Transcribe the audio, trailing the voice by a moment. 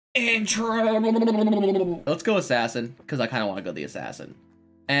Intro. Let's go assassin, because I kind of want to go the assassin.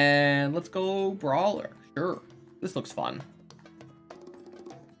 And let's go brawler. Sure. This looks fun.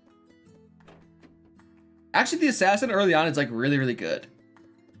 Actually, the assassin early on is like really, really good.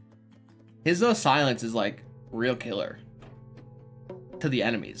 His silence is like real killer. To the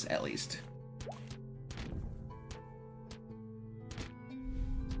enemies, at least.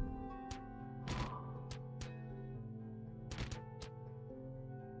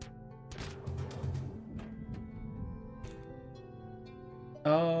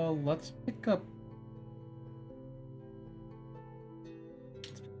 Let's pick up...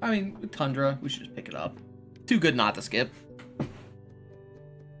 I mean, Tundra, we should just pick it up. Too good not to skip.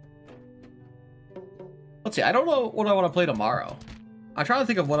 Let's see, I don't know what I want to play tomorrow. I'm trying to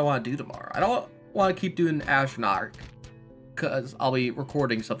think of what I want to do tomorrow. I don't want to keep doing Astronarch, because I'll be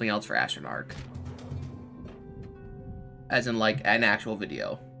recording something else for Astronarch. As in, like, an actual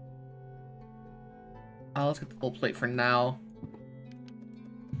video. Let's get the full plate for now.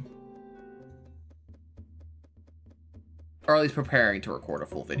 Or at least preparing to record a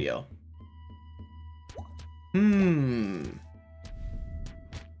full video. We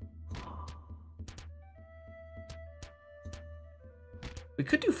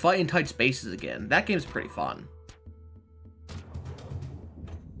could do fight in tight spaces again. That game's pretty fun.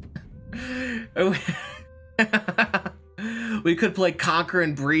 We could play Conquer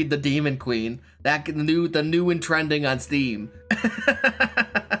and Breed the Demon Queen. That the new and trending on Steam.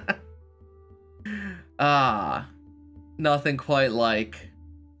 Nothing quite like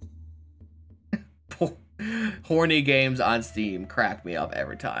horny games on Steam crack me up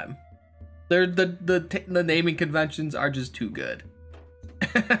every time. They're the naming conventions are just too good.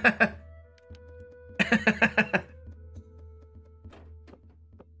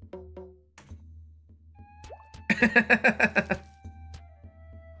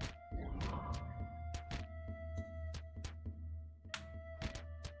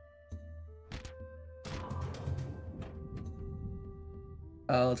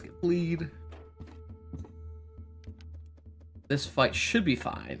 Let's get bleed. This fight should be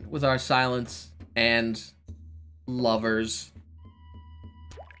fine with our silence and lovers.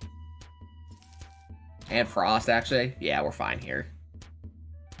 And frost, actually. Yeah, we're fine here.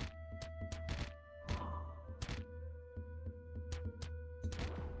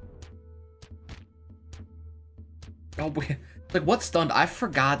 Oh, like, what stunned? I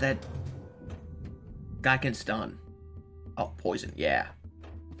forgot that guy can stun. Oh, poison, yeah.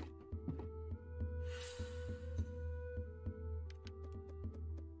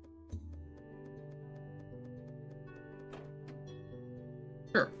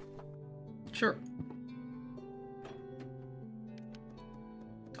 Sure.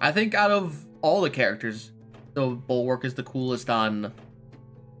 I think out of all the characters, the Bulwark is the coolest on...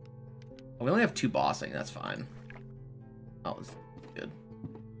 Oh, we only have 2 bossing, that's fine. Oh, that's good.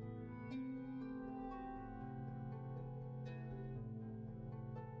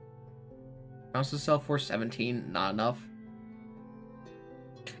 Bounce to self force 17, not enough.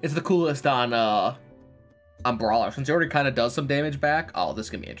 It's the coolest on Brawler, since it already kind of does some damage back. Oh, this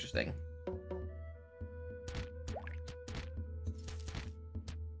is gonna be interesting.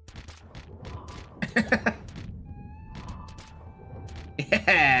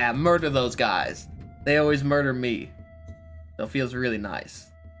 Yeah, murder those guys. They always murder me. So it feels really nice.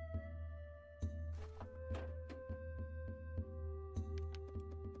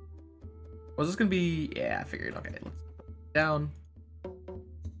 Was this gonna be... Yeah, I figured. Okay, let's down.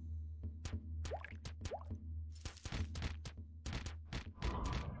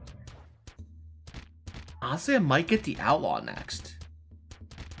 Honestly, I might get the Outlaw next.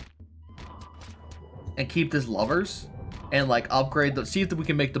 And keep this Lovers. And, like, upgrade the... See if we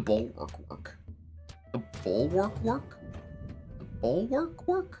can make the Bulwark work. The Bulwark work? The Bulwark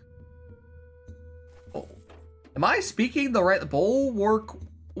work? Oh. Am I speaking the right... Bulwark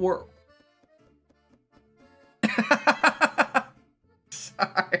work?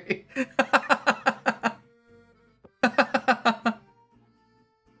 Sorry.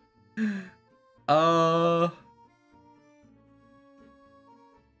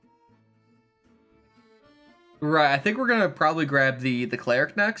 Right, I think we're gonna probably grab the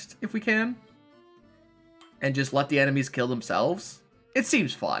cleric next, if we can. And just let the enemies kill themselves. It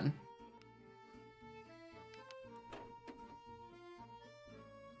seems fun.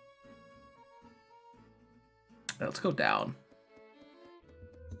 Let's go down.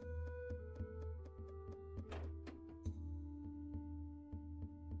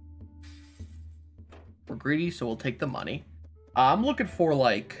 We're greedy, so we'll take the money. I'm looking for,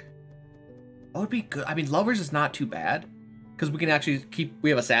 like... What would be good? I mean, Lovers is not too bad. because we can actually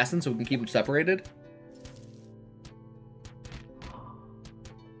we have assassins, so we can keep them separated.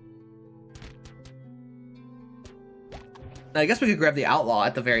 I guess we could grab the outlaw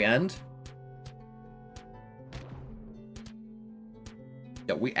at the very end.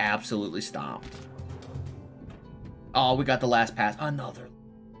 Yeah, we absolutely stomped. Oh, we got the last pass. Another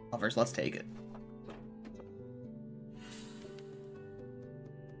lovers. Let's take it.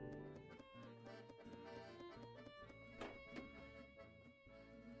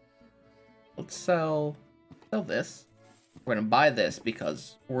 Let's sell this. We're gonna buy this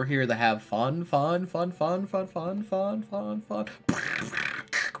because we're here to have fun. Sorry.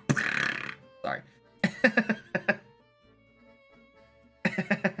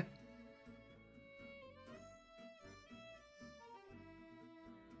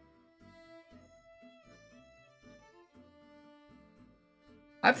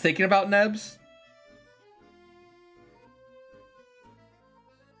 I'm thinking about Nebs.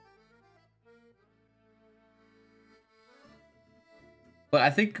 But I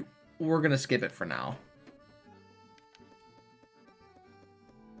think we're gonna skip it for now.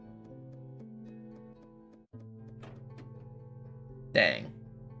 Dang.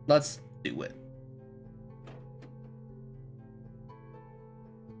 Let's do it.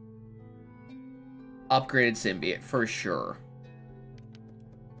 Upgraded symbiote for sure.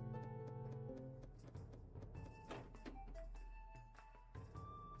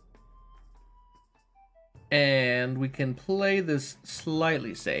 And we can play this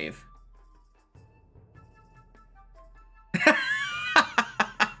slightly safe.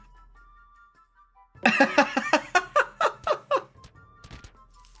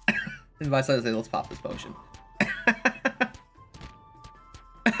 Invite us to say, let's pop this potion.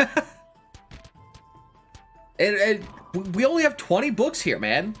 and we only have 20 books here,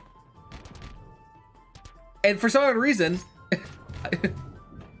 man. And for some odd reason...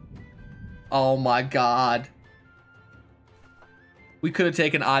 Oh my god. We could have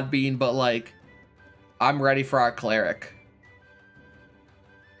taken Odd Bean, but like, I'm ready for our cleric.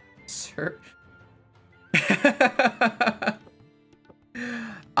 Sir.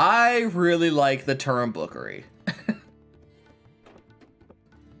 I really like the term bookery.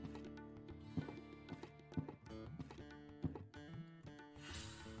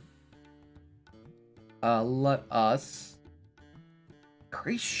 Let us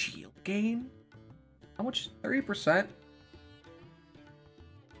increase shield gain. How much? 30%?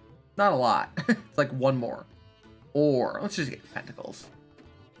 Not a lot. It's like one more. Or let's just get pentacles.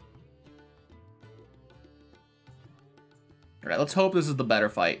 All right, let's hope this is the better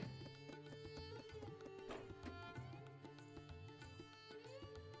fight.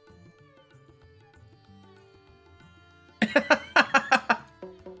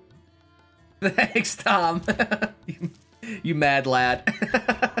 Thanks, Tom. You mad lad.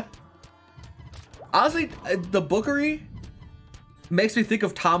 Honestly, the bookery makes me think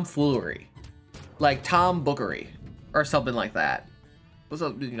of tomfoolery. Like Tom Bookery or something like that.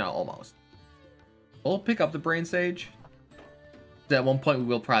 You know, almost. We'll pick up the Brain Sage. At one point, we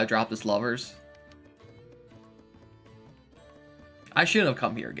will probably drop this Lovers. I shouldn't have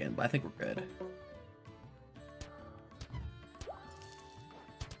come here again, but I think we're good.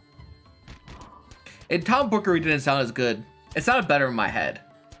 And Tom Bookery didn't sound as good. It sounded better in my head,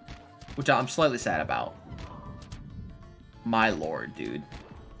 which I'm slightly sad about. My lord, dude.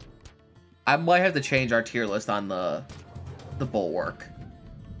 I might have to change our tier list on the Bulwark.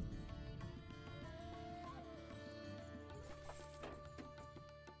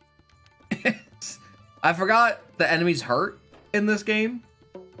 I forgot the enemies hurt in this game,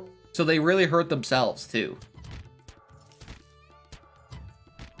 so they really hurt themselves too.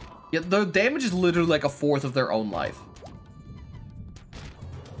 Yeah, the damage is literally like a fourth of their own life.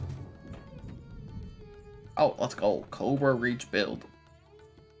 Oh, let's go. Cobra Reach build.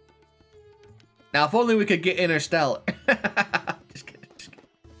 Now, if only we could get Interstellar. Just kidding. Just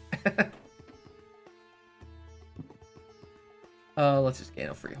kidding. Let's just gain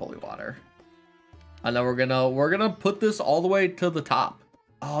a free holy water. I know we're gonna put this all the way to the top.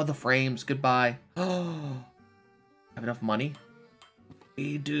 Oh, the frames. Goodbye. Oh, have enough money?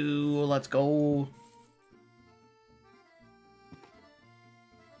 We do. Let's go.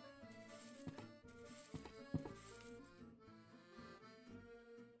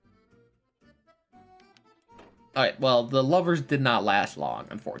 Alright, well, the Lovers did not last long,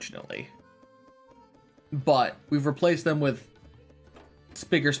 unfortunately. But we've replaced them with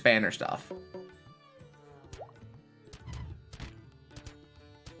bigger spanner stuff.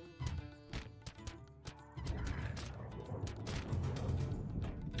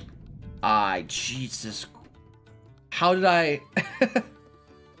 Jesus. how did I...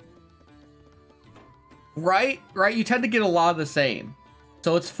 Right? You tend to get a lot of the same.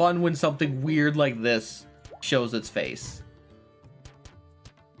 So it's fun when something weird like this shows its face.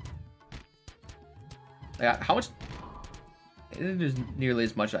 How much? It didn't do nearly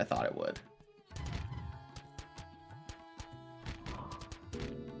as much as I thought it would.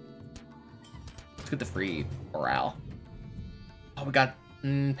 Let's get the free morale. Oh, we got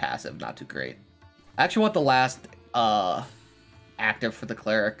passive, not too great. I actually want the last active for the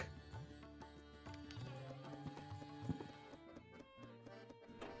cleric.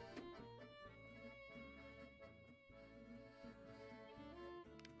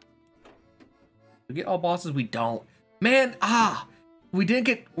 We get all bosses? We don't. Man, we didn't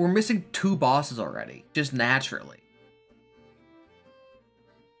get... We're missing 2 bosses already. Just naturally.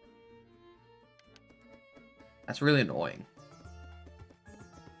 That's really annoying.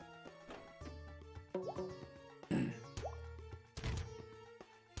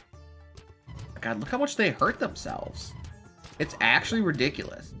 God, look how much they hurt themselves. It's actually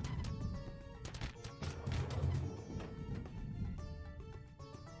ridiculous.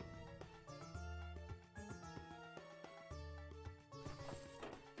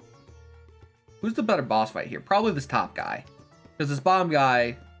 Who's the better boss fight here? Probably this top guy. Because this bottom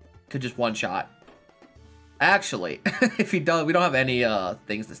guy could just one-shot. Actually, if he does, we don't have any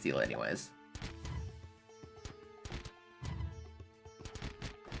things to steal anyways.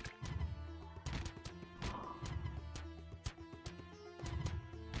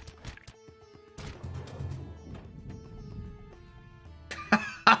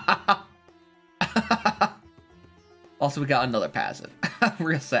 Also, we got another passive.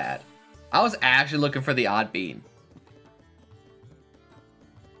 Real sad. I was actually looking for the odd bean.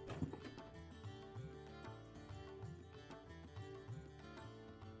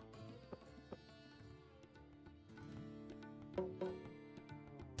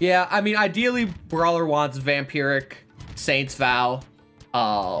 Yeah, I mean, ideally, Brawler wants Vampiric, Saint's Vow. We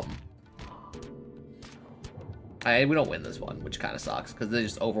don't win this one, which kind of sucks, because they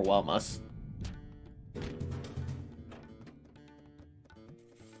just overwhelm us. I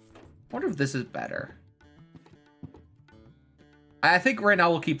wonder if this is better. I think right now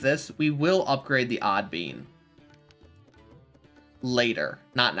we'll keep this. We will upgrade the odd bean later.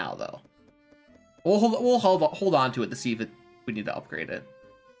 Not now, though. We'll hold on to it to see if we need to upgrade it.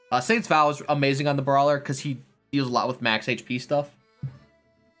 Saint's Vow is amazing on the Brawler because he deals a lot with max HP stuff.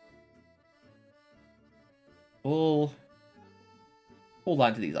 We'll hold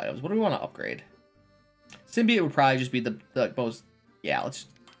on to these items. What do we want to upgrade? Symbiote would probably just be the most... Yeah, let's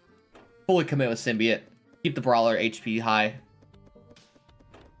fully commit with Symbiote. Keep the Brawler HP high.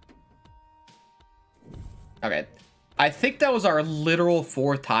 Okay. I think that was our literal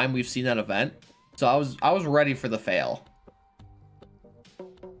 4th time we've seen that event. So I was ready for the fail.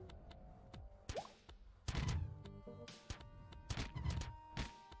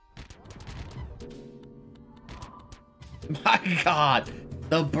 My God,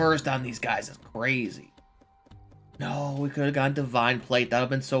 the burst on these guys is crazy. No, we could have gone Divine Plate. That would have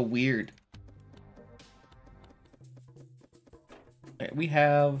been so weird. Okay, we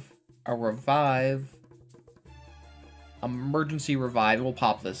have a revive. Emergency revive. We'll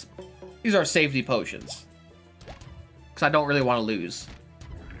pop this. These are safety potions. Because I don't really want to lose.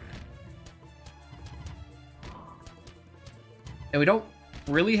 And we don't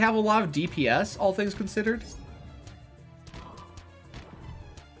really have a lot of DPS, all things considered.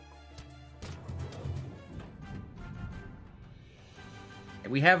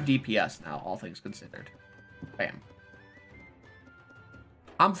 We have DPS now, all things considered. Bam.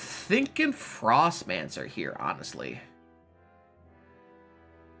 I'm thinking Frostmancer here, honestly.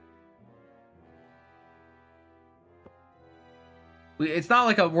 It's not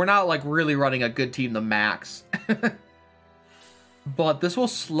like we're not like really running a good team to max. But this will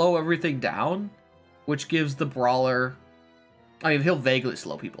slow everything down, which gives the Brawler... I mean, he'll vaguely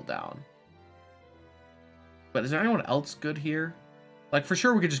slow people down. But is there anyone else good here? Like, for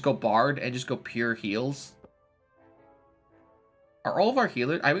sure, we could just go Bard and just go pure heals. Are all of our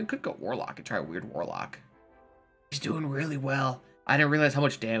healers... I mean, we could go Warlock and try a weird Warlock. He's doing really well. I didn't realize how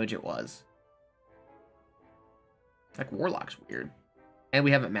much damage it was. Like, Warlock's weird. And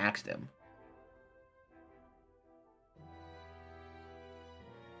we haven't maxed him.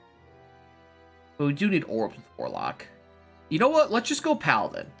 But we do need orbs with Warlock. You know what? Let's just go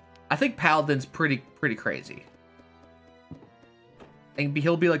Paladin. I think Paladin's pretty crazy. And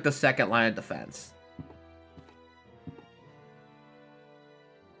he'll be like the 2nd line of defense.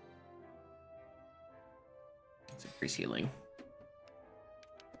 Let's increase healing.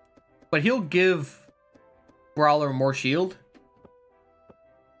 But he'll give Brawler more shield.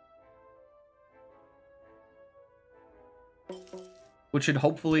 Which should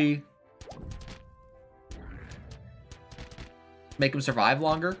hopefully make him survive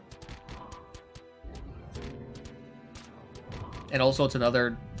longer. And also it's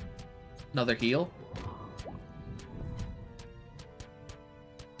another heal.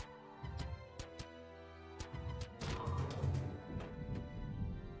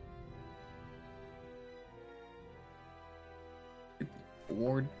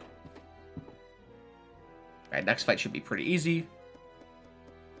 Ward. Alright, next fight should be pretty easy.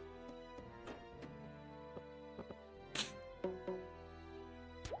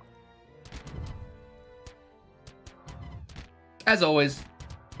 As always,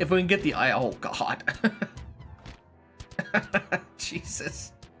 if we can get the eye, oh god.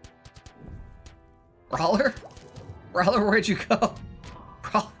 Jesus. Brawler? Brawler, where'd you go?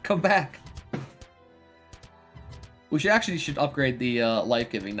 Brawler, come back. We should upgrade the life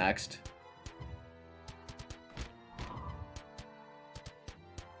giving next.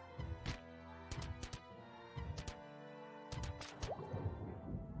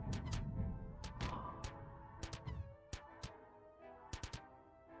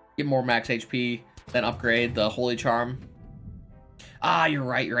 Get more max HP, then upgrade the Holy Charm. Ah, you're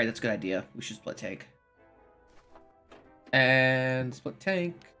right, that's a good idea. We should split tank. And split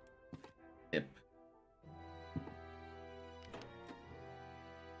tank. Yep.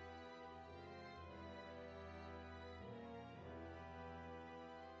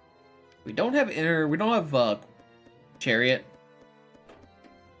 We don't have chariot.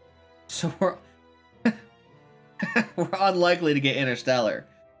 So we're we're unlikely to get interstellar.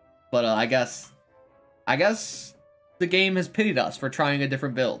 But I guess the game has pitied us for trying a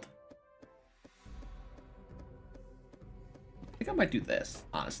different build. I think I might do this,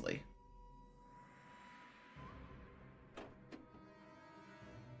 honestly.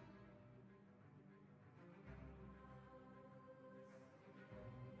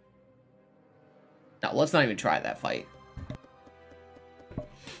 Now, let's not even try that fight.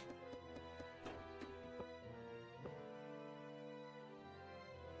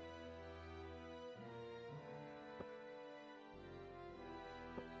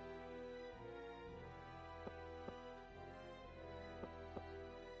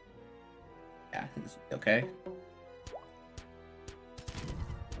 Yeah, I think this will be okay.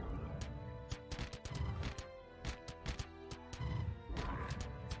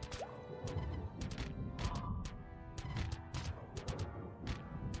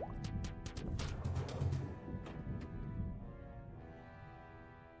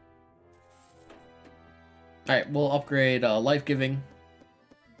 Alright, we'll upgrade life giving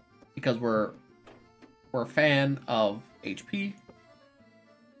because we're a fan of HP.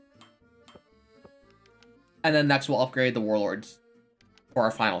 And then next we'll upgrade the warlords for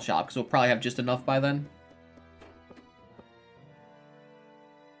our final shop because we'll probably have just enough by then.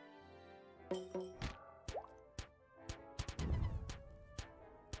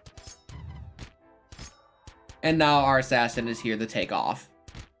 And now our assassin is here to take off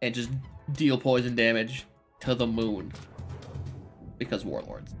and just deal poison damage to the moon. Because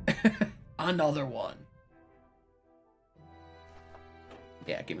warlords. Another one.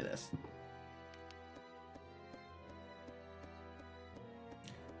 Yeah, give me this.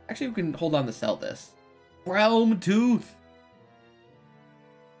 Actually, we can hold on to sell this. Realm Tooth.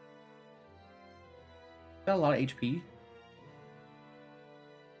 Got a lot of HP.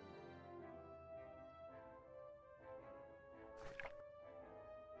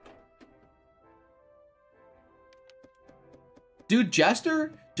 Dude,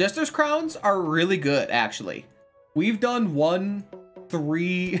 Jester's crowns are really good, actually. We've done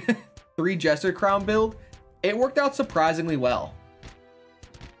three Jester crown build. It worked out surprisingly well.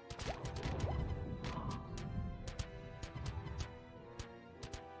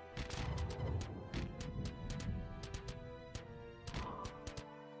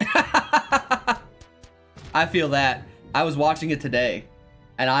 I feel that. I was watching it today,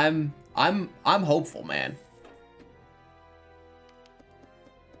 and I'm hopeful, man.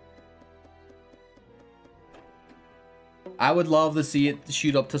 I would love to see it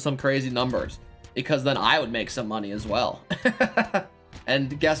shoot up to some crazy numbers, because then I would make some money as well.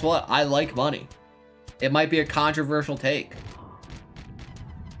 And guess what? I like money. It might be a controversial take.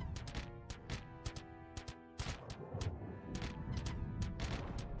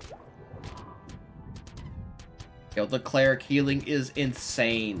 Yo, the cleric healing is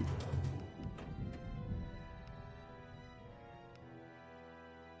insane.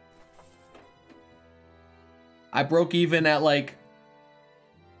 I broke even at like,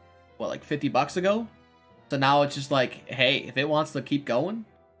 what, like $50 ago? So now it's just like, hey, if it wants to keep going,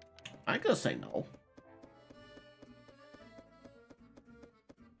 I ain't gonna say no.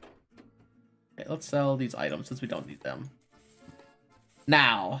 Okay, let's sell these items since we don't need them.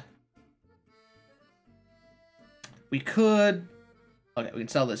 Now, we could... Okay, we can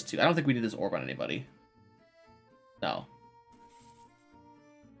sell this too. I don't think we need this orb on anybody. No.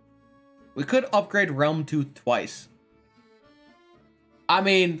 We could upgrade Realm Tooth twice. I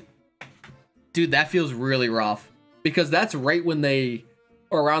mean, dude, that feels really rough. Because that's right when they...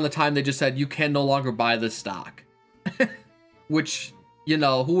 Or around the time they just said, you can no longer buy this stock. Which, you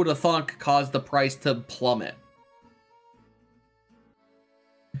know, who would have thunk caused the price to plummet.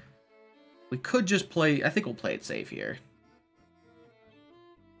 We could just play... I think we'll play it safe here.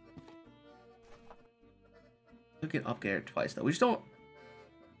 We can upgrade it twice, though. We just don't...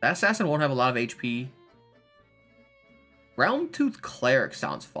 That assassin won't have a lot of HP. Realm Tooth Cleric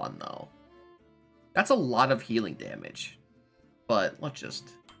sounds fun, though. That's a lot of healing damage. But let's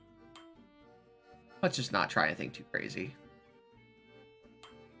just not try anything too crazy.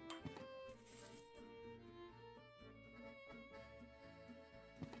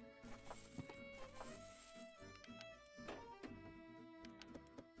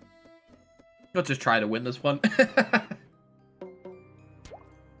 Let's just try to win this one.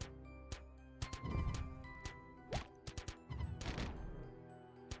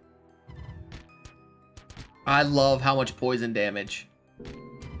 I love how much poison damage.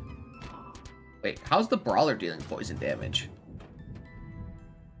 Wait, how's the brawler dealing poison damage?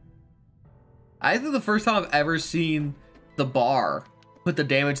 I think the first time I've ever seen the bar put the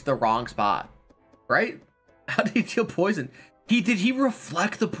damage to the wrong spot. Right? How did he deal poison? Did he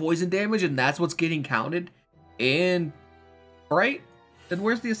reflect the poison damage and that's what's getting counted? And right? Then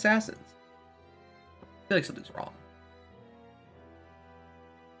where's the assassins? I feel like something's wrong.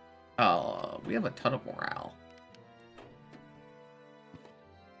 Oh, we have a ton of morale.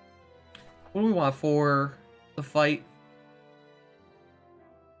 What do we want for the fight?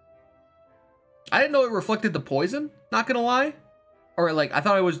 I didn't know it reflected the poison, not gonna lie. Or like, I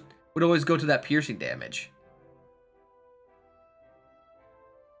thought it would always go to that piercing damage.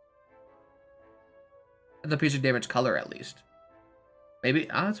 The piercing damage color, at least. Maybe,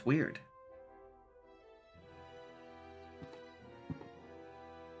 that's weird.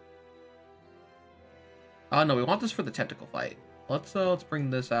 Oh no, we want this for the tentacle fight. Let's bring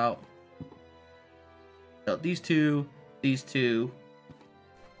this out. So these two.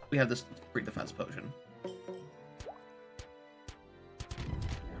 We have this free defense potion.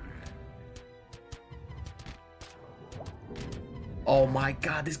 Oh my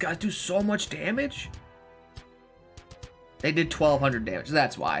god, these guys do so much damage. They did 1200 damage.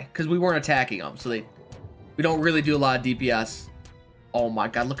 That's why, because we weren't attacking them, so we don't really do a lot of DPS. Oh my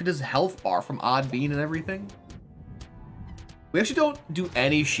god, look at his health bar from Odd Bean and everything. We actually don't do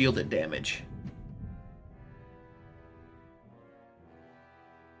any shielded damage.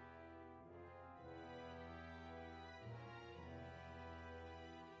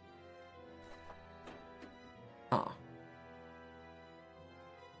 Huh.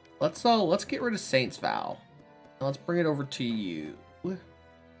 Let's get rid of Saint's Vow. And let's bring it over to you.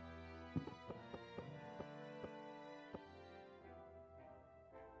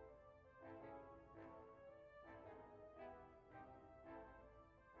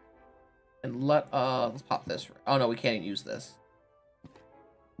 And let's pop this. Oh no, we can't even use this.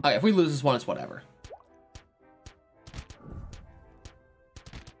 Okay, if we lose this one, it's whatever.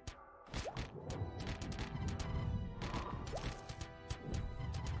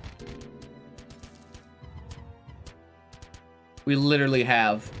 We literally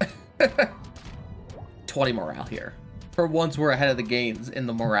have 20 morale here. For once, we're ahead of the gains in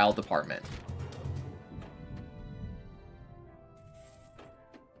the morale department.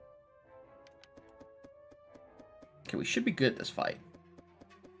 Okay, we should be good at this fight.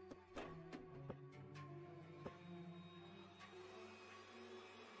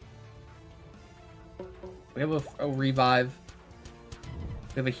 We have a revive.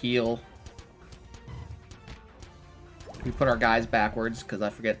 We have a heal. We put our guys backwards because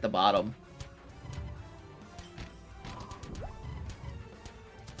I forget the bottom.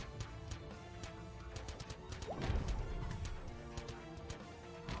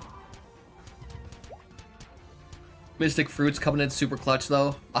 Mystic Fruit's coming in super clutch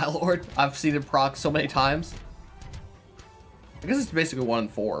though. My lord, I've seen it proc so many times. I guess it's basically 1 in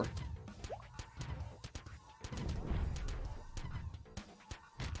 4.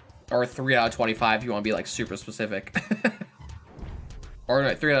 Or 3 out of 25 if you want to be like super specific. Or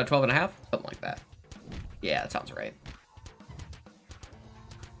no, 3 out of 12 and a half? Something like that. Yeah, that sounds right.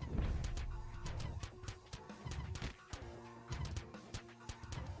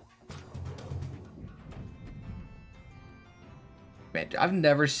 Man, I've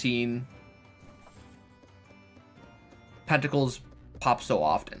never seen tentacles pop so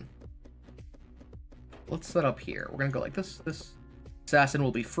often. Let's set up here. We're gonna go like this. This assassin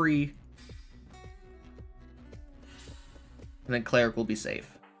will be free. And then cleric will be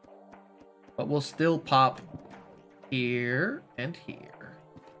safe. But we'll still pop here and here.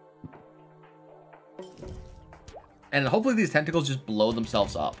 And hopefully these tentacles just blow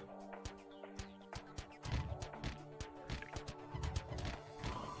themselves up.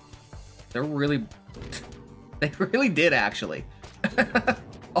 They're really... They really did, actually.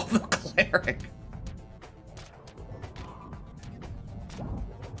 Oh, the cleric.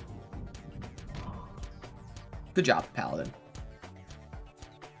 Good job, Paladin.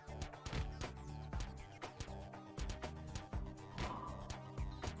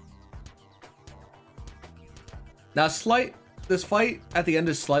 Now, this fight at the end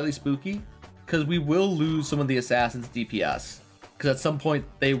is slightly spooky because we will lose some of the assassins' DPS. Because at some point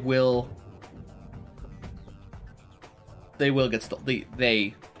they will get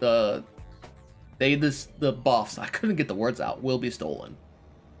the buffs. I couldn't get the words out. Will be stolen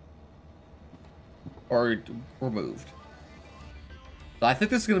or removed. So I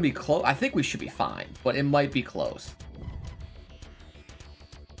think this is gonna be close. I think we should be fine, but it might be close.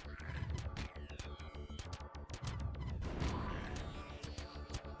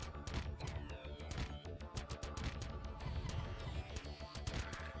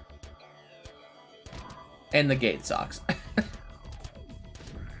 And the gate sucks.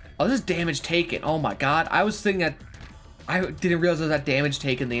 Oh, this is damage taken. Oh my god. I was thinking that... I didn't realize it was that damage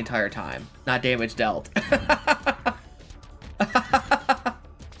taken the entire time. Not damage dealt. I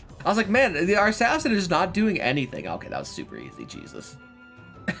was like, man, our assassin is not doing anything. Okay, that was super easy. Jesus.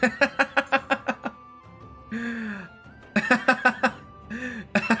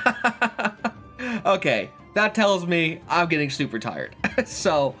 Okay, that tells me I'm getting super tired.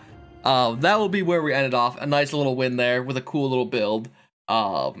 So... that will be where we ended off. A nice little win there with a cool little build.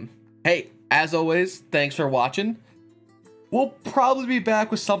 Hey, as always, thanks for watching. We'll probably be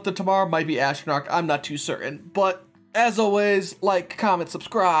back with something tomorrow. Might be Astronarch. I'm not too certain. But as always, like, comment,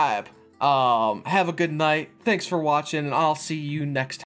 subscribe. Have a good night. Thanks for watching, and I'll see you next time.